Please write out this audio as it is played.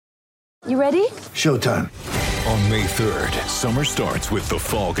You ready? Showtime. On May 3rd, summer starts with The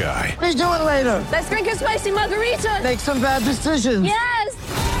Fall Guy. Let's do it later. Let's drink a spicy margarita. Make some bad decisions. Yes!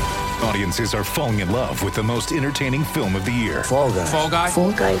 Audiences are falling in love with the most entertaining film of the year. Fall Guy. Fall Guy?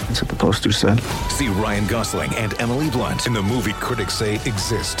 Fall Guy. That's what the poster said. See Ryan Gosling and Emily Blunt in the movie critics say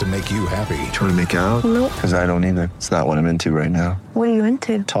exists to make you happy. Trying to make it out? Nope. Because I don't either. It's not what I'm into right now. What are you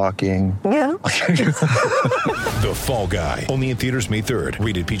into? Talking. Yeah. The Fall Guy. Only in theaters May 3rd.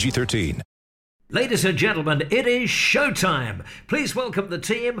 Rated PG-13. Ladies and gentlemen, it is showtime. Please welcome the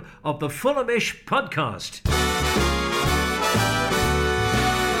team of the Fulhamish podcast.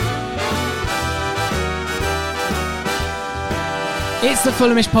 It's the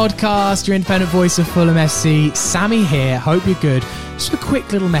Fulhamish podcast, your independent voice of Fulham FC. Sammy here, hope you're good. Just a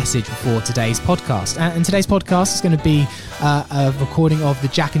quick little message before today's podcast. And today's podcast is going to be a recording of the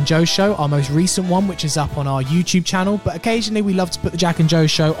Jack and Joe Show, our most recent one, which is up on our YouTube channel. But occasionally we love to put the Jack and Joe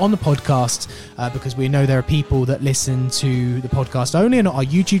Show on the podcast because we know there are people that listen to the podcast only and not our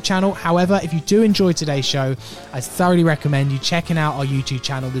YouTube channel. However, if you do enjoy today's show, I thoroughly recommend you checking out our YouTube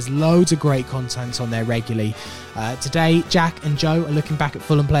channel. There's loads of great content on there regularly. Today, Jack and Joe are looking back at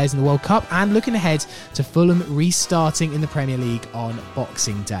Fulham players in the World Cup and looking ahead to Fulham restarting in the Premier League on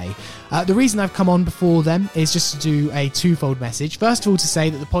Boxing Day. The reason I've come on before them is just to do a twofold message. First of all, to say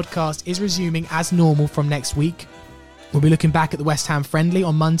that the podcast is resuming as normal from next week. We'll be looking back at the West Ham friendly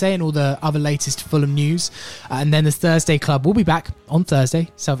on Monday and all the other latest Fulham news. And then the Thursday Club will be back on Thursday,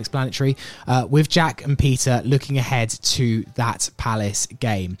 self-explanatory, with Jack and Peter looking ahead to that Palace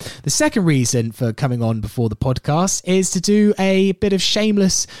game. The second reason for coming on before the podcast is to do a bit of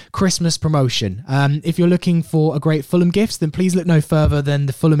shameless Christmas promotion. If you're looking for a great Fulham gift, then please look no further than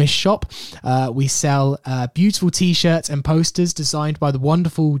the Fulhamish shop. We sell beautiful t-shirts and posters designed by the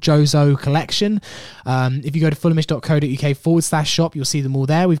wonderful Jozo collection. If you go to fulhamish.co.uk/shop, you'll see them all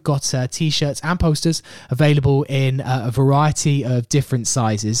there. We've got t-shirts and posters available in a variety of different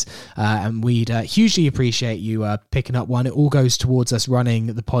sizes, and we'd hugely appreciate you picking up one. It all goes towards us running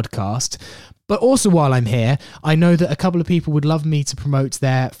the podcast. But also, while I'm here, I know that a couple of people would love me to promote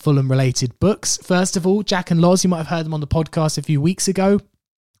their Fulham-related books. First of all, Jack and Loz, you might have heard them on the podcast a few weeks ago.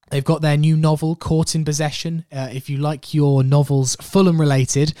 They've got their new novel, Caught in Possession. If you like your novels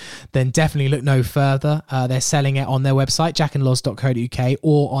Fulham-related, then definitely look no further. They're selling it on their website, jackandloz.co.uk,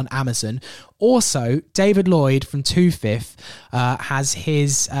 or on Amazon. Also, David Lloyd from Two Fifth has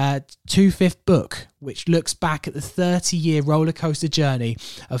his Two Fifth book, which looks back at the 30-year rollercoaster journey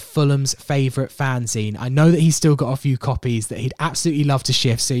of Fulham's favourite fanzine. I know that he's still got a few copies that he'd absolutely love to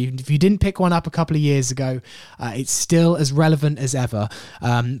shift. So if you didn't pick one up a couple of years ago, it's still as relevant as ever.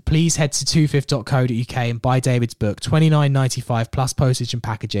 Please head to twofifth.co.uk and buy David's book, $29.95 plus postage and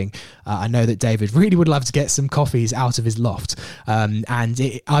packaging. I know that David really would love to get some coffees out of his loft.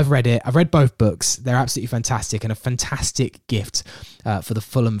 I've read it. I've read both books. They're absolutely fantastic and a fantastic gift for the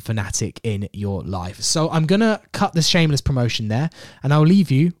Fulham fanatic in your life. So I'm going to cut the shameless promotion there, and I'll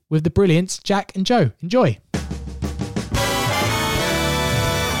leave you with the brilliant Jack and Joe. Enjoy.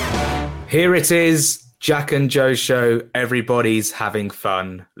 Here it is, Jack and Joe Show. Everybody's having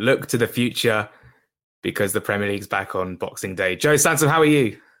fun. Look to the future because the Premier League's back on Boxing Day. Joe Sansom, how are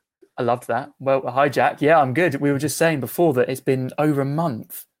you? I loved that. Well, hi, Jack. Yeah, I'm good. We were just saying before that it's been over a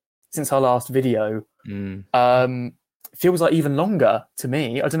month since our last video. Feels like even longer to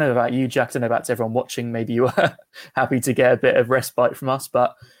me. I don't know about you, Jack. I don't know about everyone watching. Maybe you were happy to get a bit of respite from us.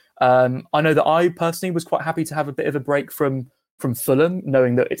 But I know that I personally was quite happy to have a bit of a break from Fulham,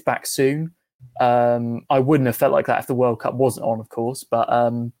 knowing that it's back soon. I wouldn't have felt like that if the World Cup wasn't on, of course. But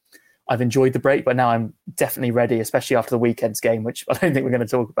I've enjoyed the break. But now I'm definitely ready, especially after the weekend's game, which I don't think we're going to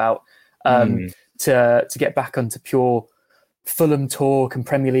talk about, to get back onto pure Fulham talk and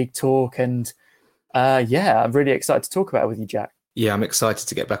Premier League talk. And I'm really excited to talk about it with you, Jack. Yeah, I'm excited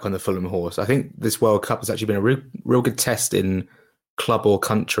to get back on the Fulham horse. I think this World Cup has actually been a real good test in club or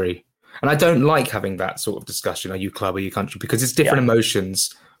country. And I don't like having that sort of discussion, are you club or you country? Because it's different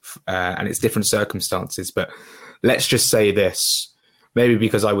emotions and it's different circumstances. But let's just say this, maybe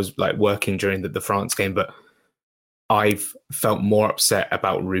because I was like working during the France game, but I've felt more upset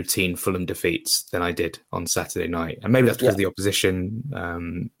about routine Fulham defeats than I did on Saturday night. And maybe that's because of the opposition,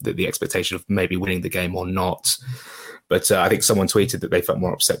 the expectation of maybe winning the game or not. But I think someone tweeted that they felt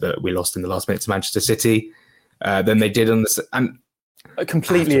more upset that we lost in the last minute to Manchester City than they did on the... And I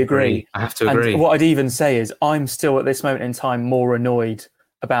completely agree. I have to agree. And what I'd even say is I'm still at this moment in time more annoyed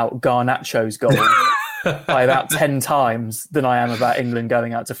about Garnacho's goal by about 10 times than I am about England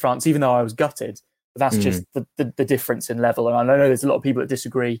going out to France, even though I was gutted. But that's just the difference in level. And I know there's a lot of people that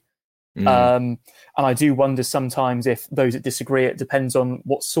disagree. And I do wonder sometimes if those that disagree, it depends on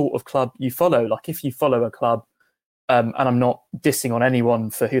what sort of club you follow. Like if you follow a club, and I'm not dissing on anyone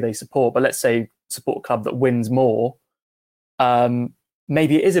for who they support, but let's say support a club that wins more,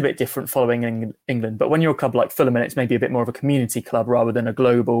 maybe it is a bit different following England. But when you're a club like Fulham and it's maybe a bit more of a community club rather than a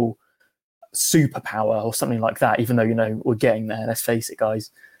global superpower or something like that, even though, we're getting there, let's face it,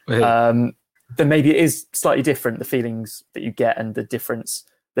 guys, then maybe it is slightly different, the feelings that you get and the difference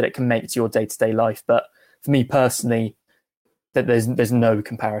that it can make to your day-to-day life. But for me personally, that there's no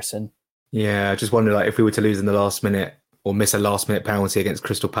comparison. Yeah, I just wonder, like, if we were to lose in the last minute or miss a last-minute penalty against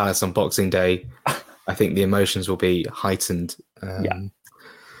Crystal Palace on Boxing Day, I think the emotions will be heightened.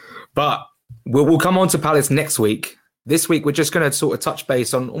 But we'll come on to Palace next week. This week, we're just going to sort of touch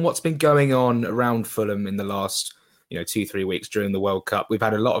base on what's been going on around Fulham in the last 2-3 weeks during the World Cup. We've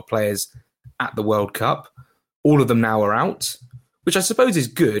had a lot of players at the World Cup. All of them now are out, which I suppose is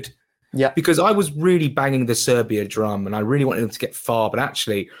good. Yeah. Because I was really banging the Serbia drum and I really wanted them to get far, but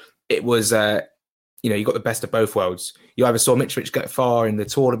actually it was, you got the best of both worlds. You either saw Mitrovic get far in the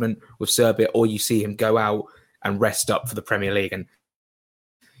tournament with Serbia or you see him go out and rest up for the Premier League. And,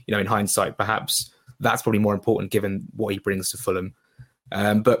 in hindsight, perhaps that's probably more important given what he brings to Fulham.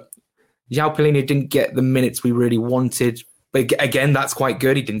 But João Palhinha didn't get the minutes we really wanted. But again, that's quite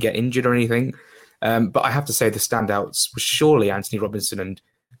good. He didn't get injured or anything. But I have to say the standouts were surely Anthony Robinson and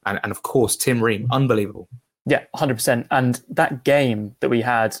of course, Tim Ream. Unbelievable. Yeah, 100%. And that game that we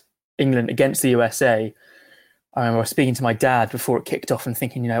had, England against the USA, I remember speaking to my dad before it kicked off and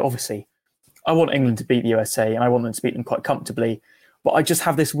thinking, obviously, I want England to beat the USA and I want them to beat them quite comfortably. But I just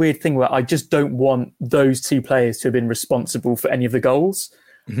have this weird thing where I just don't want those two players to have been responsible for any of the goals.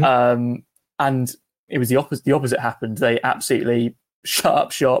 Mm-hmm. And it was the opposite happened. They absolutely shut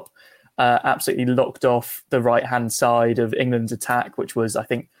up shop, absolutely locked off the right-hand side of England's attack, which was, I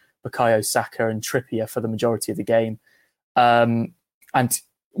think, Bukayo Saka and Trippier for the majority of the game. And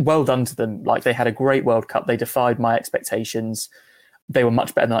well done to them. Like, they had a great World Cup. They defied my expectations. They were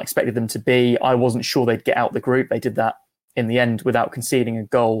much better than I expected them to be. I wasn't sure they'd get out the group. They did that in the end without conceding a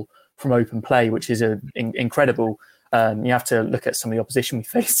goal from open play, which is incredible. You have to look at some of the opposition we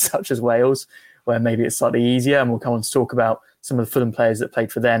faced, such as Wales, where maybe it's slightly easier. And we'll come on to talk about some of the Fulham players that played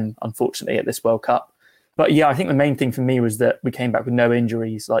for them, unfortunately, at this World Cup. But yeah, I think the main thing for me was that we came back with no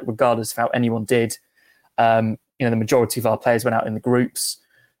injuries, like regardless of how anyone did. The majority of our players went out in the groups,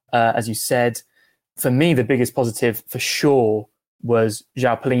 as you said. For me, the biggest positive for sure was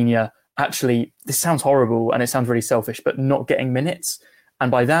João Palhinha. Actually, this sounds horrible and it sounds really selfish, but not getting minutes. And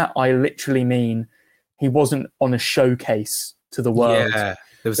by that, I literally mean he wasn't on a showcase to the world. Yeah,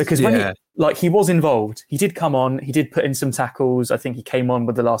 when he was involved, he did come on, he did put in some tackles. I think he came on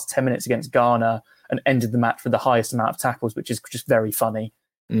with the last 10 minutes against Ghana and ended the match with the highest amount of tackles, which is just very funny.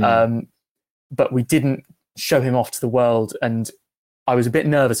 But we didn't show him off to the world. And I was a bit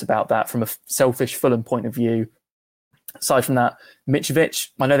nervous about that from a selfish Fulham point of view. Aside from that, Mitrovic,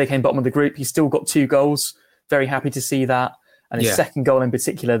 I know they came bottom of the group. He still got 2 goals. Very happy to see that. And his second goal in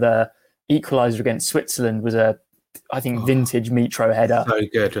particular, the equaliser against Switzerland, was vintage Mitro header. So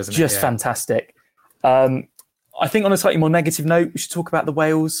good, wasn't it? Just fantastic. I think on a slightly more negative note, we should talk about the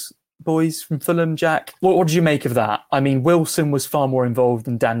Wales boys from Fulham, Jack. What did you make of that? I mean, Wilson was far more involved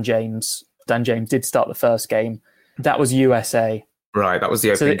than Dan James. Dan James did start the first game. That was USA. Right, that was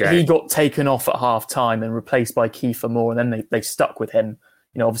the opening game. He got taken off at half-time and replaced by Kiefer Moore, and then they stuck with him.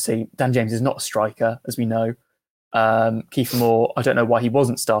 Obviously, Dan James is not a striker, as we know. Kiefer Moore, I don't know why he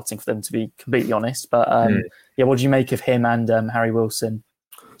wasn't starting for them, to be completely honest. But what did you make of him and Harry Wilson?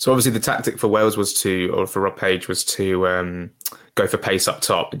 So obviously the tactic for Wales for Rob Page was to go for pace up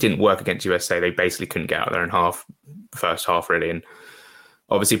top. It didn't work against USA. They basically couldn't get out there in first half really. And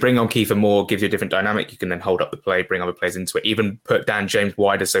obviously bring on Kiefer Moore gives you a different dynamic. You can then hold up the play, bring other players into it, even put Dan James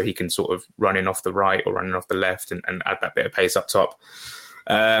wider so he can sort of run in off the right or run in off the left and add that bit of pace up top.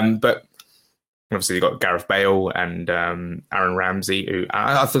 But obviously you've got Gareth Bale and Aaron Ramsey, who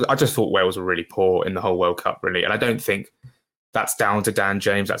I just thought Wales were really poor in the whole World Cup, really. And I don't think that's down to Dan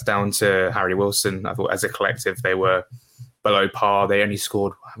James. That's down to Harry Wilson. I thought as a collective, they were below par. They only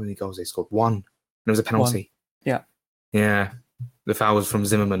scored, how many goals? They scored 1. And it was a penalty. 1. Yeah. The foul was from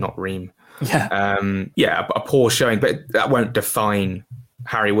Zimmerman, not Ream. Yeah. A poor showing, but that won't define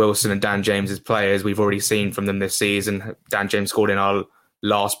Harry Wilson and Dan James as players. We've already seen from them this season. Dan James scored in our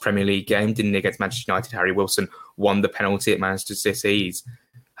last Premier League game, didn't he, against Manchester United? Harry Wilson won the penalty at Manchester City.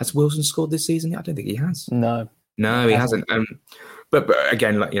 Has Wilson scored this season? I don't think he has. No, he hasn't. But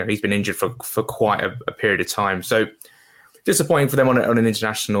again, he's been injured for quite a period of time. So disappointing for them on an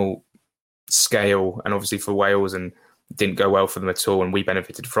international scale, and obviously for Wales and didn't go well for them at all, and we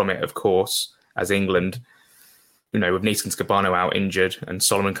benefited from it, of course, as England. With Neeskens Kebano out injured and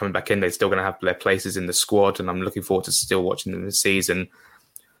Solomon coming back in, they're still going to have their places in the squad, and I'm looking forward to still watching them this season.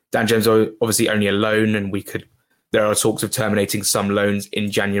 Dan James are obviously only a loan, and there are talks of terminating some loans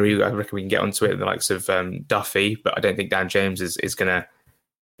in January. I reckon we can get onto it, the likes of Duffy, but I don't think Dan James is going to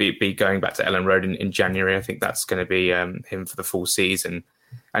be going back to Ellen Road in January. I think that's going to be him for the full season,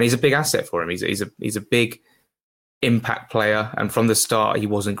 and he's a big asset for him. He's a big impact player, and from the start he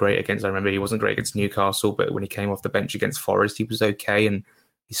wasn't great against. I remember he wasn't great against Newcastle, but when he came off the bench against Forest, he was okay, and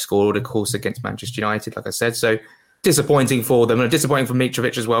he scored, of course, against Manchester United, like I said. So disappointing for them, and disappointing for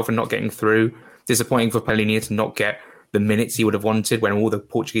Mitrovic as well for not getting through. Disappointing for Palhinha to not get the minutes he would have wanted when all the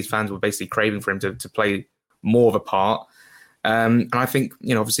Portuguese fans were basically craving for him to play more of a part. And I think,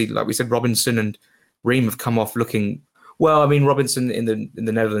 obviously, like we said, Robinson and Ream have come off looking well. I mean, Robinson in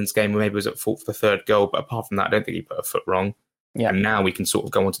the Netherlands game maybe was at fault for the third goal, but apart from that, I don't think he put a foot wrong. Yeah. And now we can sort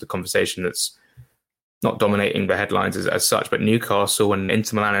of go on to the conversation that's not dominating the headlines as such, but Newcastle and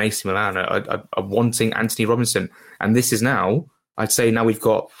Inter Milan and AC Milan are wanting Anthony Robinson. And this is now, I'd say now we've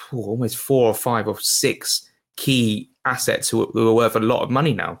got almost 4 or 5 or 6 key assets who are worth a lot of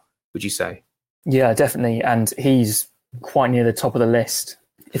money now, would you say? Yeah, definitely. And he's quite near the top of the list.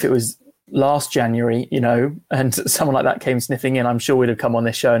 If it was last January, and someone like that came sniffing in, I'm sure we'd have come on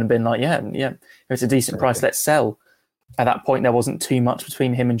this show and been like, yeah, if it's a decent price, let's sell. At that point, there wasn't too much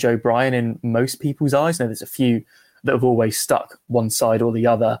between him and Joe Bryan in most people's eyes. Now, there's a few that have always stuck one side or the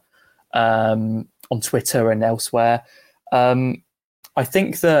other on Twitter and elsewhere. I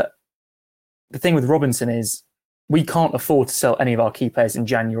think that the thing with Robinson is we can't afford to sell any of our key players in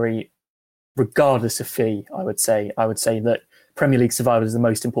January, regardless of fee, I would say. I would say that Premier League survival is the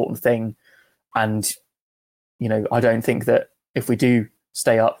most important thing. And, I don't think that if we do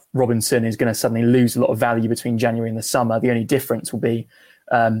stay up, Robinson is going to suddenly lose a lot of value between January and the summer. The only difference will be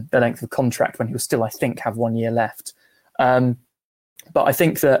the length of contract when he will still, I think, have 1 year left. But I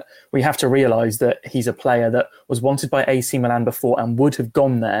think that we have to realise that he's a player that was wanted by AC Milan before and would have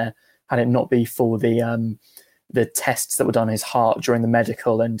gone there had it not be for the tests that were done on his heart during the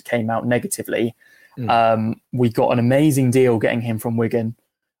medical and came out negatively. We got an amazing deal getting him from Wigan,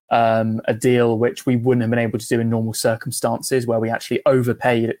 a deal which we wouldn't have been able to do in normal circumstances, where we actually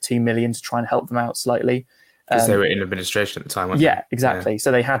overpaid at 2 million to try and help them out slightly. Because they were in administration at the time, weren't they? Exactly. Yeah.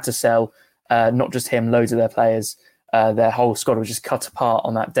 So they had to sell not just him, loads of their players. Their whole squad was just cut apart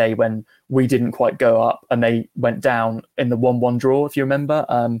on that day when we didn't quite go up and they went down in the 1-1 draw, if you remember.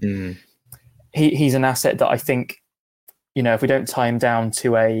 He's an asset that I think, if we don't tie him down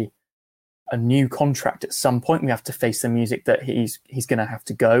to a new contract at some point, we have to face the music that he's going to have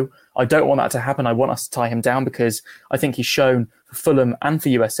to go. I don't want that to happen. I want us to tie him down because I think he's shown for Fulham and for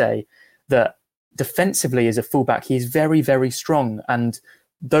USA that defensively as a fullback, he's very, very strong. And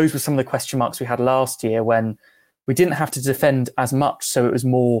those were some of the question marks we had last year when we didn't have to defend as much. So it was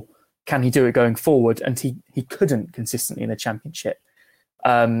more, can he do it going forward? And he couldn't consistently in the Championship.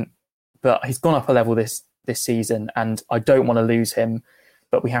 But he's gone up a level this season and I don't want to lose him.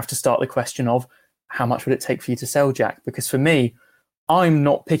 But we have to start the question of how much would it take for you to sell Jack? Because for me, I'm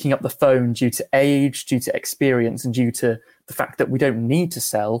not picking up the phone due to age, due to experience, and due to the fact that we don't need to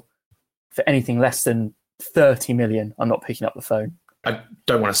sell for anything less than 30 million. I'm not picking up the phone. I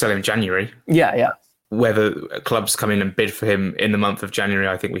don't want to sell him in January. Yeah. Whether clubs come in and bid for him in the month of January,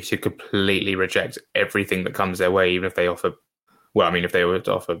 I think we should completely reject everything that comes their way, even if they offer, if they were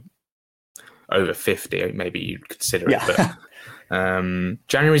to offer over 50, maybe you'd consider it. But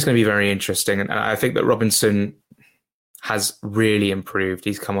January is going to be very interesting. And I think that Robinson has really improved.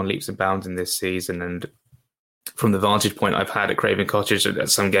 He's come on leaps and bounds in this season. And from the vantage point I've had at Craven Cottage at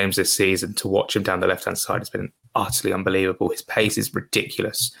some games this season, to watch him down the left-hand side has been utterly unbelievable. His pace is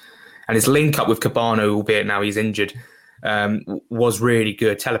ridiculous. And his link up with Kebano, albeit now he's injured, was really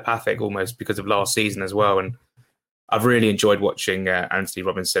good, telepathic almost because of last season as well. And I've really enjoyed watching Anthony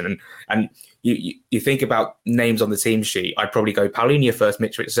Robinson. And you think about names on the team sheet, I'd probably go Palhinha first,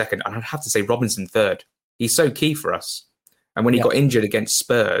 Mitrovic second, and I'd have to say Robinson third. He's so key for us. And when he got injured against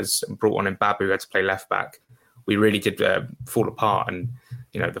Spurs and brought on Mbabu, who had to play left back, we really did fall apart. And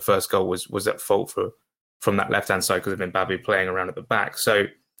the first goal was at fault from that left hand side because of Mbabu playing around at the back. So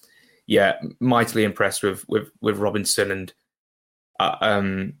yeah, mightily impressed with Robinson,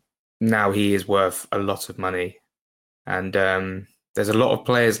 and now he is worth a lot of money. And there's a lot of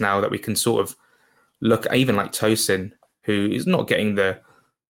players now that we can sort of look at, even like Tosin, who is not getting the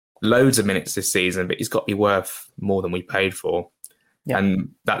loads of minutes this season, but he's got to be worth more than we paid for. Yeah. And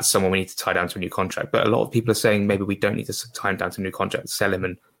that's someone we need to tie down to a new contract. But a lot of people are saying maybe we don't need to tie him down to a new contract, sell him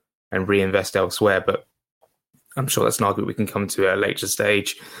and reinvest elsewhere. But I'm sure that's an argument we can come to at a later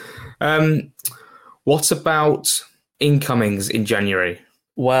stage. What about incomings in January?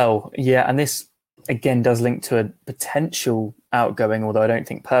 Well, yeah, and this again does link to a potential outgoing, although I don't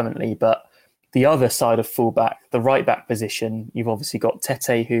think permanently. But the other side of fullback, the right back position, you've obviously got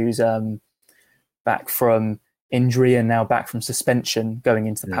Tete, who's back from injury and now back from suspension going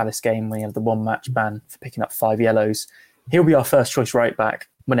into the Palace game when he had the 1-match ban for picking up 5 yellows. He'll be our first choice right back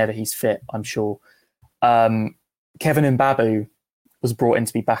whenever he's fit, I'm sure. Kevin Mbabu was brought in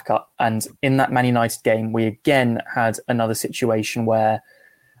to be backup, and in that Man United game, we again had another situation where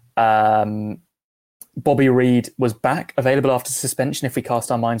Bobby Reid was back, available after suspension if we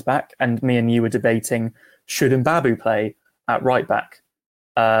cast our minds back, and me and you were debating, should Mbabu play at right back?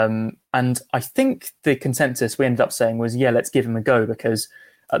 And I think the consensus we ended up saying was, yeah, let's give him a go, because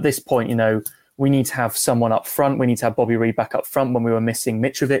at this point, we need to have someone up front. We need to have Bobby Reid back up front when we were missing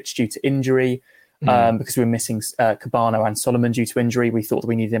Mitrovic due to injury, because we were missing Cabano and Solomon due to injury. We thought that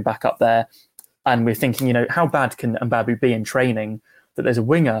we needed him back up there. And we're thinking, how bad can Mbabu be in training that there's a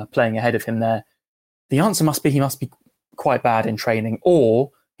winger playing ahead of him there? The answer must be he must be quite bad in training,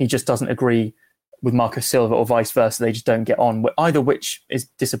 or he just doesn't agree with Marco Silva, or vice versa. They just don't get on. Either which is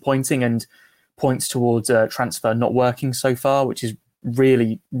disappointing and points towards a transfer not working so far, which is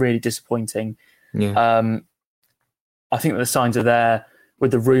really, really disappointing. Yeah. I think that the signs are there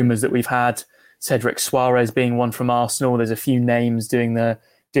with the rumours that we've had. Cedric Suarez being one from Arsenal. There's a few names doing the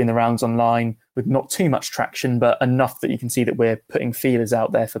rounds online with not too much traction, but enough that you can see that we're putting feelers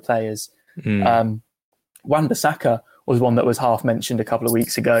out there for players. Wan-Bissaka was one that was half mentioned a couple of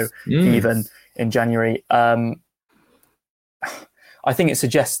weeks ago, even in January. I think it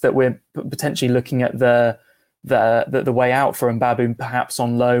suggests that we're potentially looking at the way out for Mbabu, perhaps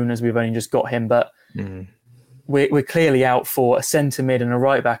on loan, as we've only just got him. But we're clearly out for a centre mid and a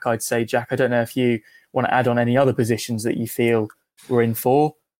right back, I'd say, Jack. I don't know if you want to add on any other positions that you feel we're in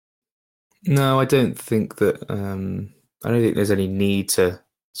for. No, I don't think that. I don't think there's any need to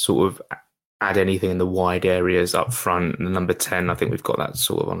sort of add anything in the wide areas up front. And the number 10, I think we've got that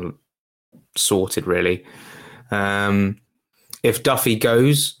sort of sorted, really. If Duffy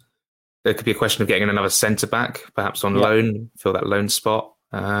goes, there could be a question of getting another centre back, perhaps on loan, fill that loan spot.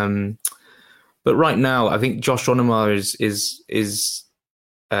 But right now, I think Josh Onomah is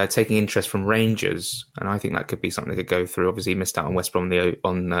taking interest from Rangers, and I think that could be something that could go through. Obviously, he missed out on West Brom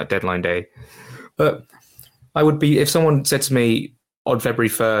on deadline day. But I would be, if someone said to me on February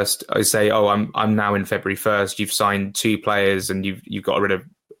 1st, I say, "Oh, I'm now in February 1st. You've signed 2 players, and you've got rid of a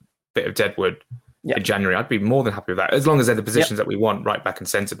bit of deadwood in January." I'd be more than happy with that, as long as they're the positions that we want, right back and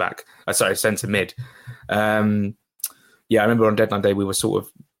centre back. Centre mid. I remember on deadline day we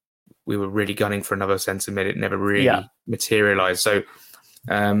were really gunning for another centre mid. It never really materialised. So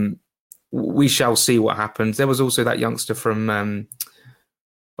we shall see what happens. There was also that youngster from.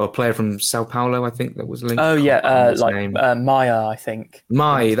 A player from Sao Paulo, I think, that was linked. Oh yeah, Maya, I think.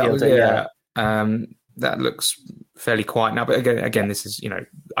 Mai, that was that looks fairly quiet now. But again, this is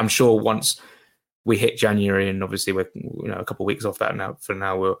I'm sure once we hit January, and obviously we're a couple of weeks off that now. For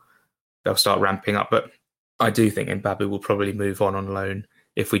now, they'll start ramping up. But I do think Mbabu will probably move on loan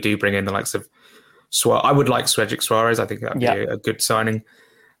if we do bring in the likes of Suarez. I would like Cedric Suarez. I think that'd be a good signing.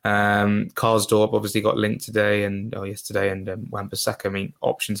 Karsdorp obviously got linked today and yesterday, and Wan-Bissaka. I mean,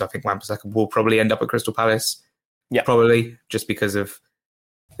 options. I think Wan-Bissaka will probably end up at Crystal Palace. Yeah, probably just because of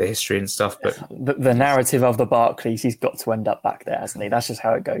the history and stuff. But the narrative of the Barclays, he's got to end up back there, hasn't he? That's just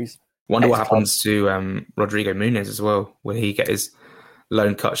how it goes. Wonder what happens to Rodrigo Muniz as well. Will he get his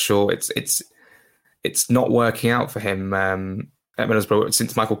loan cut short? It's not working out for him at Middlesbrough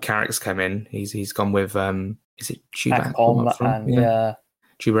since Michael Carrick's come in. He's gone with is it Chuba Akpom?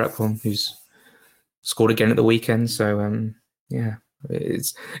 Chuba Akpom, who's scored again at the weekend. So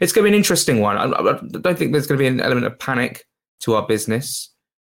it's going to be an interesting one. I don't think there's going to be an element of panic to our business.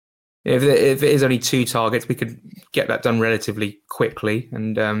 If it is only 2 targets, we could get that done relatively quickly.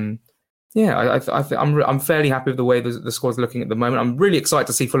 And I'm fairly happy with the way the squad's looking at the moment. I'm really excited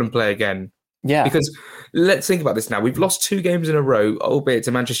to see Fulham play again. Yeah, because let's think about this now. We've lost 2 games in a row, albeit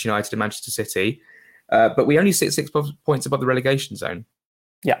to Manchester United and Manchester City, but we only sit 6 points above the relegation zone.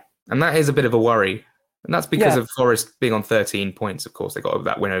 Yeah, and that is a bit of a worry, and that's because of Forest being on 13 points. Of course, they got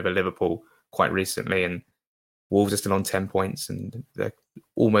that win over Liverpool quite recently, and Wolves are still on 10 points, and they're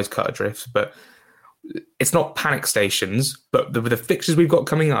almost cut adrift. But it's not panic stations. But the fixtures we've got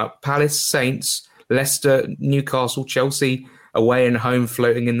coming up: Palace, Saints, Leicester, Newcastle, Chelsea, away and home,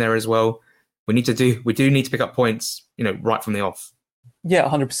 floating in there as well. We do need to pick up points, right from the off. Yeah,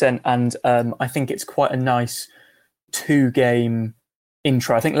 100%. And I think it's quite a nice 2-game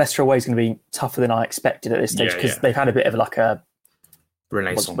intro. I think Leicester away is going to be tougher than I expected at this stage because they've had a bit of like a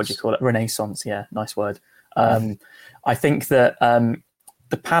renaissance. What do you call it? Renaissance. Yeah, nice word. I think that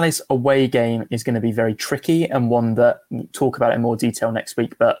the Palace away game is going to be very tricky and one that we'll talk about in more detail next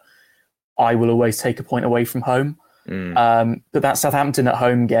week. But I will always take a point away from home. But that Southampton at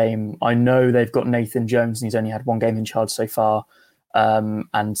home game, I know they've got Nathan Jones and he's only had one game in charge so far.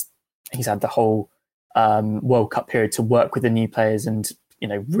 And he's had the whole World Cup period to work with the new players and,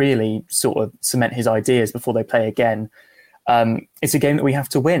 really sort of cement his ideas before they play again. It's a game that we have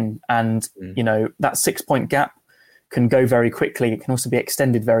to win. And, that 6-point gap can go very quickly. It can also be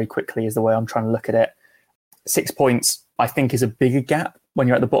extended very quickly is the way I'm trying to look at it. 6 points, I think, is a bigger gap when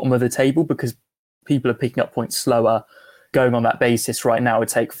you're at the bottom of the table because people are picking up points slower. Going on that basis right now, it would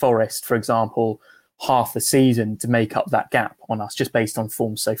take Forest, for example, half the season to make up that gap on us, just based on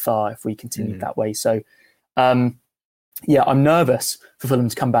form so far, if we continue that way. So, I'm nervous for Fulham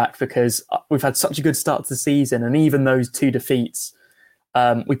to come back because we've had such a good start to the season. And even those 2 defeats,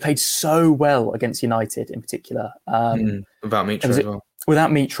 we played so well against United in particular. Without Mitro as well.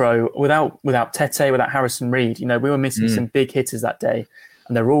 Without Mitro, without Tete, without Harrison Reed, we were missing some big hitters that day,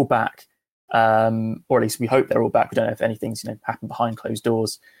 and they're all back, or at least we hope they're all back. We don't know if anything's happened behind closed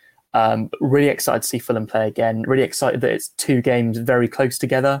doors. But really excited to see Fulham play again. Really excited that it's 2 games very close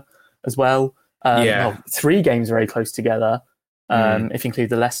together as well. 3 games very close together, if you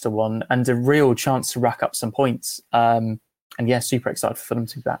include the Leicester one, and a real chance to rack up some points. Super excited for Fulham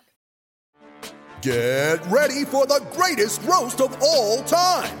to be back. Get ready for the greatest roast of all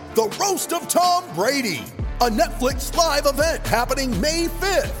time, the Roast of Tom Brady, a Netflix live event happening May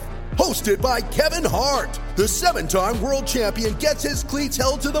 5th. Hosted by Kevin Hart, the 7-time world champion gets his cleats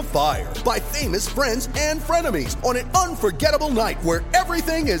held to the fire by famous friends and frenemies on an unforgettable night where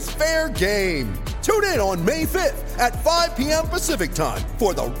everything is fair game. Tune in on May 5th at 5 p.m. Pacific time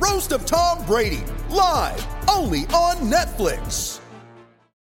for the Roast of Tom Brady, live only on Netflix.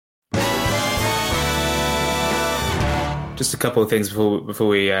 Just a couple of things before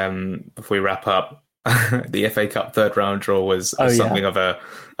we wrap up. The FA Cup third round draw was something of a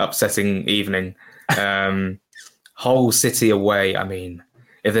upsetting evening. Hull City away. I mean,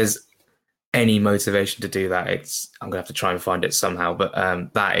 if there's any motivation to do that, I'm gonna have to try and find it somehow. But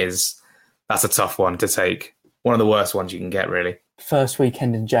that's a tough one to take. One of the worst ones you can get, really. First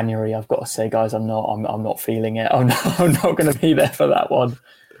weekend in January, I've got to say, guys, I'm not feeling it. I'm not going to be there for that one.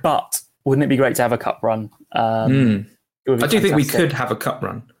 But wouldn't it be great to have a cup run? I do think we could have a cup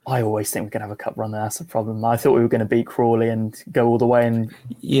run. I always think we're going to have a cup run there. That's the problem. I thought we were going to beat Crawley and go all the way and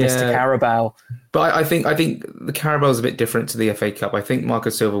miss the Carabao. But I think the Carabao is a bit different to the FA Cup. I think Marco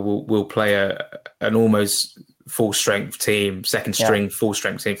Silva will play an almost full strength team, second string full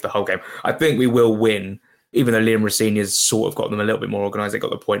strength team for the whole game. I think we will win, even though Liam Rosenior's sort of got them a little bit more organised. They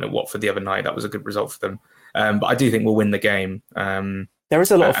got the point at Watford the other night. That was a good result for them. But I do think we'll win the game. There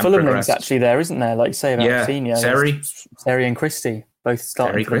is a lot of Fulham names actually there, isn't there? Like you say about Rosenior. Seri and Christie both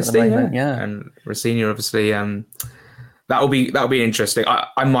starting at the moment. And Rosenior obviously. That'll be interesting.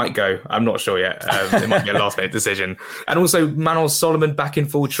 I might go. I'm not sure yet. It might be a last minute decision. And also Manor Solomon back in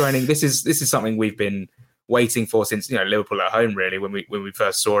full training. This is something we've been waiting for since Liverpool at home. Really, when we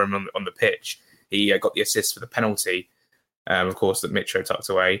first saw him on the pitch, he got the assist for the penalty, of course, that Mitro tucked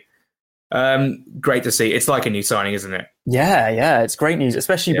away. Great to see. It's like a new signing, isn't it? Yeah, it's great news,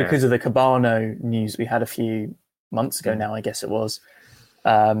 especially because of the Cabano news we had a few months ago now, I guess it was,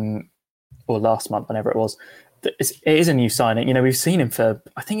 or last month, whenever it was. It is a new signing. We've seen him for,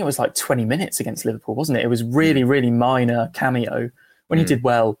 I think it was like 20 minutes against Liverpool, wasn't it? It was really, really minor cameo when he did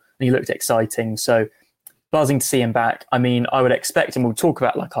well and he looked exciting. So buzzing to see him back. I mean, I would expect, and we'll talk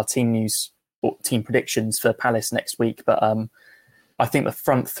about like our team news or team predictions for Palace next week, but I think the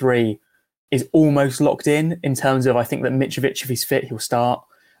front three is almost locked in terms of, I think that Mitrovic, if he's fit, he'll start,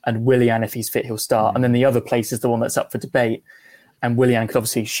 and Willian, if he's fit, he'll start. And then the other place is the one that's up for debate. And Willian could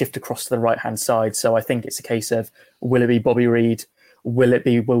obviously shift across to the right-hand side. So I think it's a case of, will it be Bobby Reid? Will it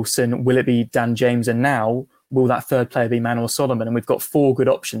be Wilson? Will it be Dan James? And now, will that third player be Manor Solomon? And we've got 4 good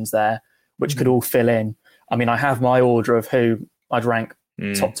options there, which could all fill in. I mean, I have my order of who I'd rank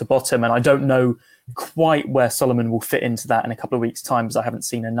top to bottom, and I don't know quite where Solomon will fit into that in a couple of weeks' time, because I haven't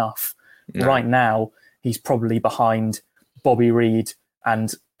seen enough. No. Right now, he's probably behind Bobby Reid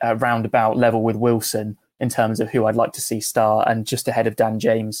and roundabout level with Wilson in terms of who I'd like to see start, and just ahead of Dan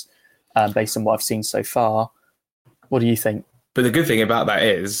James, based on what I've seen so far. What do you think? But the good thing about that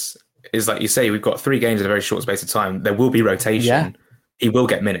is like you say, we've got 3 games in a very short space of time. There will be rotation. Yeah. He will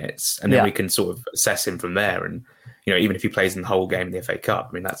get minutes, and then we can sort of assess him from there. And even if he plays in the whole game in the FA Cup,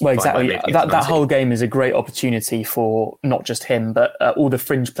 I mean, that's well, fine by exactly. me against That Man City. whole game is a great opportunity for not just him, but all the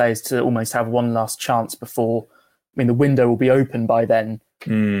fringe players to almost have one last chance before. I mean, the window will be open by then.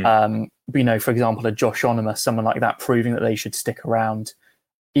 For example, a Josh Onuma, someone like that, proving that they should stick around.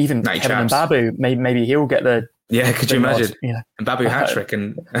 Even Matty Kevin Chaps. Mbabu, maybe he'll get the. Yeah, could you imagine? Yeah. Mbabu hat trick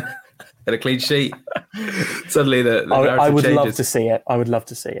and a clean sheet. Suddenly, the I would changes. love to see it. I would love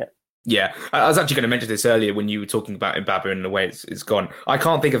to see it. Yeah, I was actually going to mention this earlier when you were talking about Mbabu and the way it's gone. I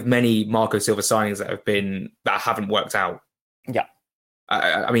can't think of many Marco Silva signings that haven't worked out. Yeah,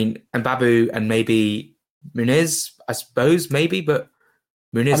 I mean, Mbabu and maybe Muniz, I suppose, maybe, but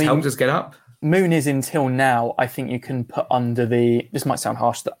Muniz helped us get up. Muniz until now, I think you can put under this might sound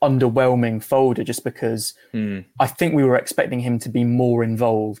harsh, the underwhelming folder, just because I think we were expecting him to be more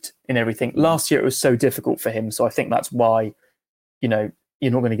involved in everything. Last year, it was so difficult for him, so I think that's why, you're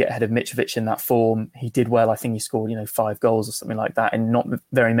not going to get ahead of Mitrovic in that form. He did well. I think he scored, 5 goals or something like that in not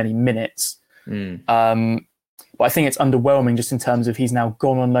very many minutes. But I think it's underwhelming just in terms of he's now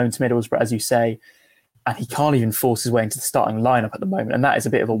gone on loan to Middlesbrough, as you say, and he can't even force his way into the starting lineup at the moment. And that is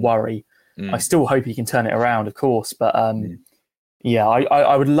a bit of a worry. I still hope he can turn it around, of course. But I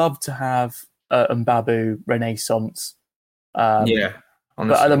would love to have Mbabu renaissance. Honestly.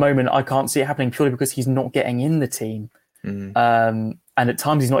 But at the moment, I can't see it happening purely because he's not getting in the team. And at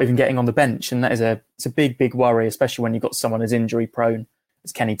times he's not even getting on the bench. And that is it's a big, big worry, especially when you've got someone as injury prone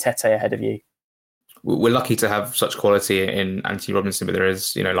as Kenny Tete ahead of you. We're lucky to have such quality in Anthony Robinson, but there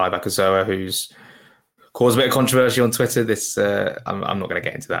is, Laibach Azoa, who's caused a bit of controversy on Twitter. This I'm not going to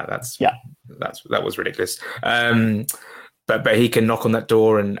get into that. That was ridiculous. But he can knock on that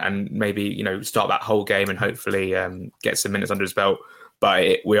door and maybe start that whole game and hopefully get some minutes under his belt.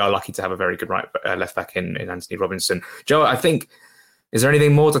 But we are lucky to have a very good left back in Anthony Robinson. Joe, I think, is there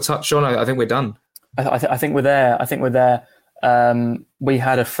anything more to touch on? I think we're done. I think we're there. We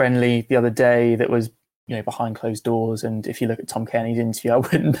had a friendly the other day that was behind closed doors, and if you look at Tom Kearney's interview, I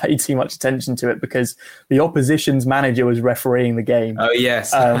wouldn't pay too much attention to it because the opposition's manager was refereeing the game. Oh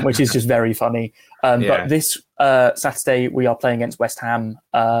yes, which is just very funny. But this Saturday we are playing against West Ham.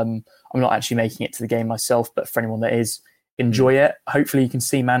 I'm not actually making it to the game myself, but for anyone that is, enjoy it. Hopefully you can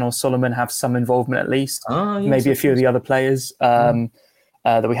see Manor Solomon have some involvement at least. Maybe a few of the other players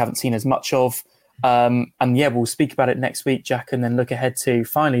that we haven't seen as much of. We'll speak about it next week, Jack, and then look ahead to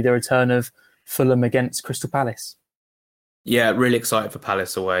finally the return of Fulham against Crystal Palace. Yeah, really excited for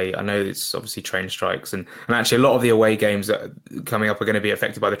Palace away. I know it's obviously train strikes, and actually a lot of the away games that are coming up are going to be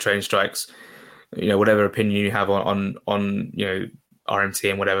affected by the train strikes. Whatever opinion you have on RMT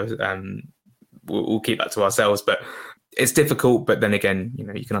and whatever, we'll keep that to ourselves. But it's difficult. But then again,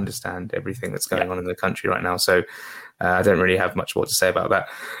 you can understand everything that's going on in the country right now. So I don't really have much more to say about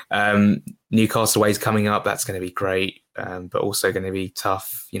that. Newcastle away is coming up. That's going to be great, but also going to be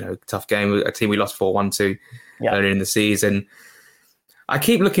tough. Tough game. A team we lost 4-1 to earlier in the season. I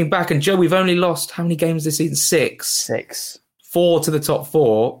keep looking back, and Joe, we've only lost how many games this season? 6. 4 to the top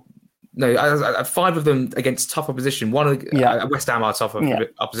 4. No, 5 of them against tough opposition. One of West Ham are tough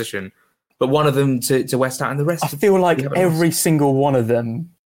opposition, but one of them to West Ham, and the rest. I feel like every single one of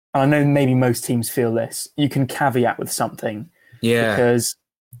them. And I know maybe most teams feel this. You can caveat with something, because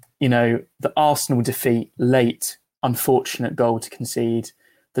the Arsenal defeat, late, unfortunate goal to concede.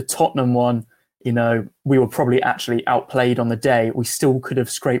 The Tottenham one, we were probably actually outplayed on the day. We still could have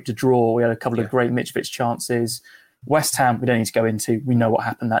scraped a draw. We had a couple of great Mitrovic chances. West Ham, we don't need to go into. We know what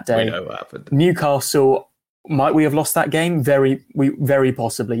happened that day. We know what happened. Newcastle, might we have lost that game? Very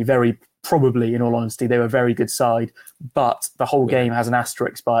possibly, very probably, in all honesty. They were a very good side, but the whole game has an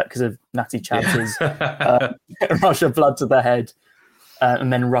asterisk by it because of Natty Chaps' rush of blood to the head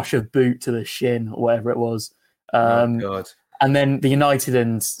and then rush of boot to the shin, or whatever it was. God. And then the United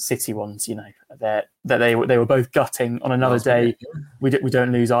and City ones, that they were both gutting. On another day, we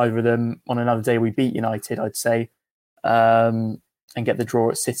don't lose either of them. On another day, we beat United, I'd say, and get the draw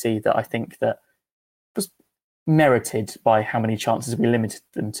at City that I think that was merited by how many chances we limited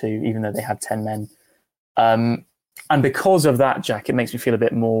them to, even though they had 10 men. And because of that, Jack, it makes me feel a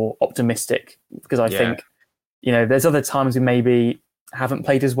bit more optimistic because I think, there's other times we maybe haven't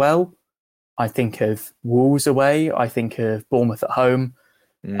played as well. I think of Wolves away. I think of Bournemouth at home.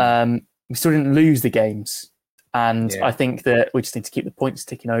 We still didn't lose the games. And I think that we just need to keep the points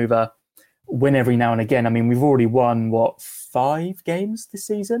ticking over, win every now and again. I mean, we've already won, 5 games this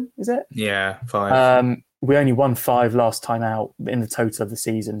season, is it? Yeah, 5. We only won 5 last time out in the total of the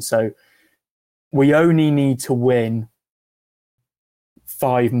season. So we only need to win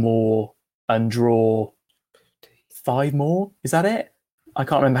 5 more and draw 5 more. Is that it? I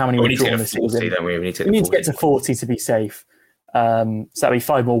can't remember how many we we've need to drawn get this to 40, season. don't we? We need to get to 40 to be safe. So that'd be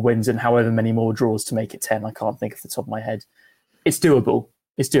 5 more wins and however many more draws to make it 10. I can't think off the top of my head. It's doable.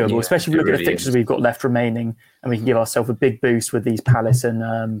 Yeah, especially if we look at the fixtures we've got left remaining, and we can give ourselves a big boost with these Palace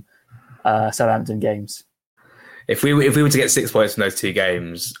and Southampton games. If we were to get 6 points from those 2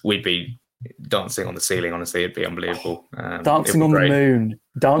 games, we'd be dancing on the ceiling. Honestly, it'd be unbelievable. Dancing on the moon,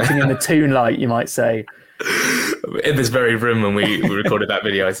 dancing in the toon-light, you might say. In this very room when we recorded that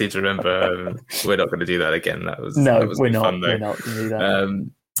video, I seem to remember. We're not going to do that again. We're not. Fun, we're not going to do that.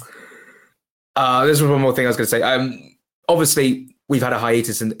 There's one more thing I was going to say. Obviously, we've had a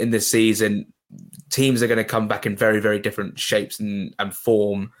hiatus in this season. Teams are going to come back in very, very different shapes and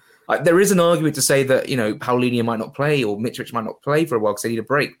form. There is an argument to say that, Paulinho might not play or Mitrovic might not play for a while because they need a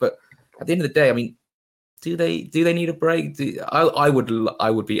break. But at the end of the day, I mean, do they need a break? I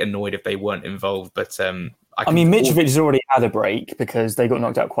would be annoyed if they weren't involved. But Mitrovic has already had a break because they got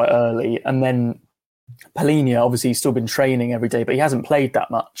knocked out quite early, and then Paulinho, obviously, he's still been training every day, but he hasn't played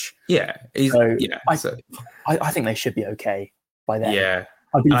that much. Yeah, I think they should be okay by then. Yeah,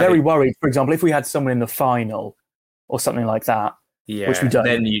 I'd be very worried. For example, if we had someone in the final or something like that, which we don't,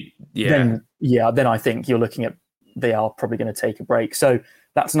 then I think you're looking at they are probably going to take a break. So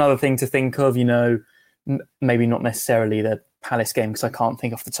that's another thing to think of. Maybe not necessarily the Palace game because I can't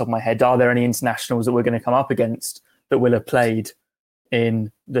think off the top of my head. Are there any internationals that we're going to come up against that will have played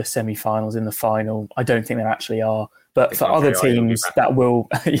in the semi-finals, in the final? I don't think there actually are. But for other teams that will,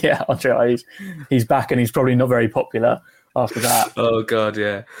 Andre, he's back and he's probably not very popular after that. Oh God,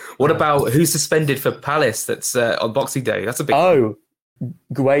 yeah. What about who's suspended for Palace? That's on Boxing Day. That's a big.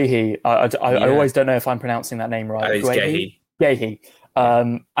 Guehi. I always don't know if I'm pronouncing that name right. Guehi.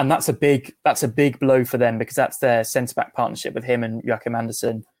 And that's a big blow for them because that's their centre back partnership with him and Joachim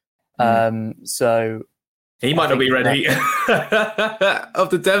Andersen. So he might not be ready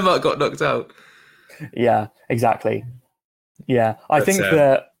after Denmark got knocked out. Yeah, exactly. Yeah, I think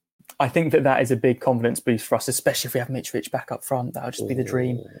that is a big confidence boost for us, especially if we have Mitrovic back up front. That would just be the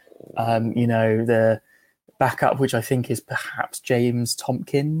dream. The backup, which I think is perhaps James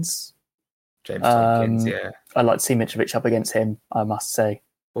Tompkins. Yeah. I'd like to see Mitrovic up against him, I must say.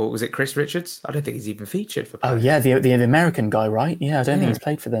 Or was it Chris Richards? I don't think he's even featured for Palace. Oh, yeah, the American guy, right? Yeah, I don't think he's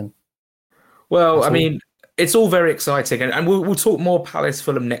played for them. Well, it's all very exciting. And we'll talk more Palace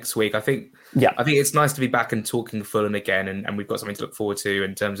Fulham next week. I think it's nice to be back and talking Fulham again. And we've got something to look forward to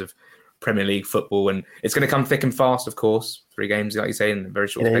in terms of Premier League football. And it's going to come thick and fast, of course. 3 games, like you say, in a very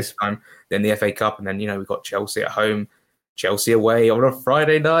short space of time. Then the FA Cup. And then, we've got Chelsea at home. Chelsea away on a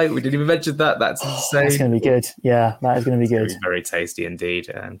Friday night. We didn't even mention that. That's insane. That's going to be good. Yeah, that is going to be good. Very tasty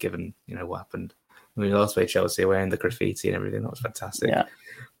indeed. Given what happened when we last played Chelsea away and the graffiti and everything, that was fantastic. Yeah,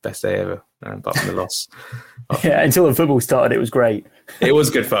 best day ever. Apart from the loss. Until the football started, it was great. It was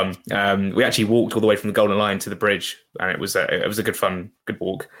good fun. We actually walked all the way from the Golden Line to the bridge, and it was a good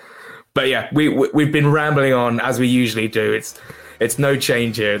walk. But yeah, we've been rambling on as we usually do. It's no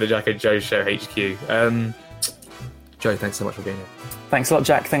change here. The Jack and Joe Show HQ. Joe, thanks so much for being here. Thanks a lot,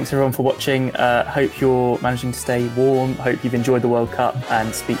 Jack. Thanks everyone for watching. Hope you're managing to stay warm. Hope you've enjoyed the World Cup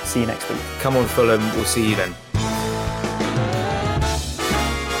and see you next week. Come on, Fulham. We'll see you then.